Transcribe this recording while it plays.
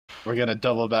We're gonna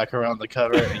double back around the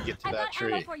cover and get to that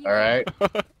tree. Alright?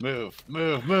 Move,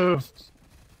 move, move.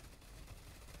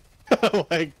 Oh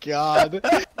my god.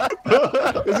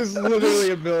 This is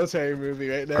literally a military movie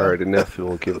right now. Alright, enough.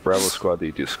 We'll give Bravo Squad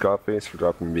the Scarface for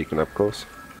dropping beacon up close.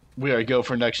 We are go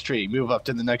for next tree. Move up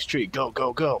to the next tree. Go,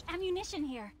 go, go. Ammunition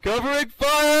here. Covering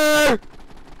fire!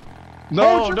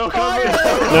 No, no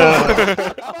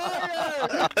cover!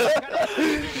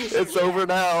 It's over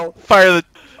now. Fire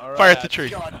Right. at the tree.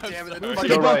 God damn it. Move Go to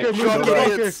the right, bunker, go move to the right.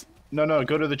 bunker. No,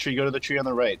 go to the tree. Go to the tree on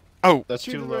the right. Oh, That's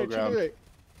To too the low right, to the ground. right.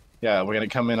 Yeah, we're gonna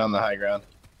come in on the high ground.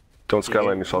 Don't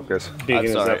skyline yourself, guys. Beacon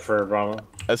is sorry. up for Bravo.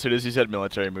 as soon as you said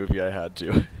military movie, I had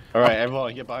to. Alright,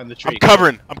 everyone get behind the tree. I'm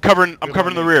covering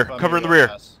the rear. Come on, Covering the go rear.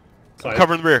 fast. I'm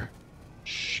covering the rear.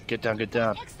 Shh, get down, get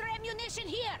down. Extra ammunition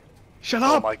here. Shut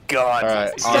Oh up! my god.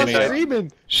 Alright, Stop on me.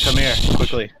 screaming! Come here,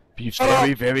 quickly. Be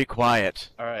very, very quiet.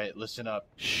 Alright, listen up.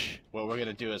 Shh. What we're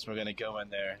gonna do is we're gonna go in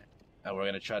there and we're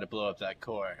gonna try to blow up that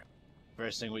core.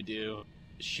 First thing we do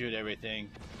is shoot everything,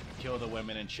 kill the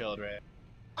women and children,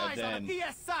 and then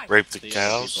Rape the the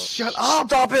cows. Shut up!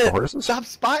 Stop it! Stop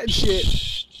spotting shit!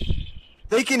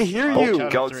 They can hear Oh, you! count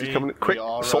of Galaxy's three, coming in. Quick! we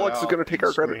all run Solix is out gonna take and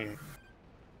our credit. scream.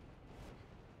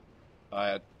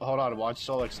 Alright, hold on, watch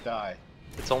Solix die.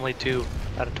 It's only 2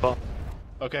 out of 12.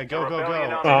 Okay, go, go, go.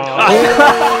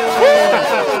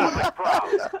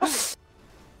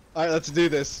 Alright, let's do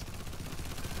this.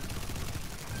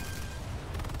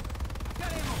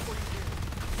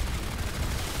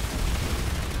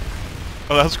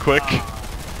 Oh, that was quick.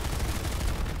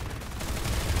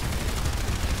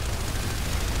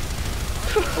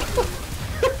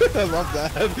 I love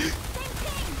that.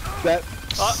 That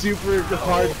super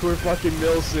hardcore fucking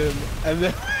mill sim, and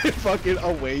then fucking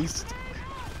a waste.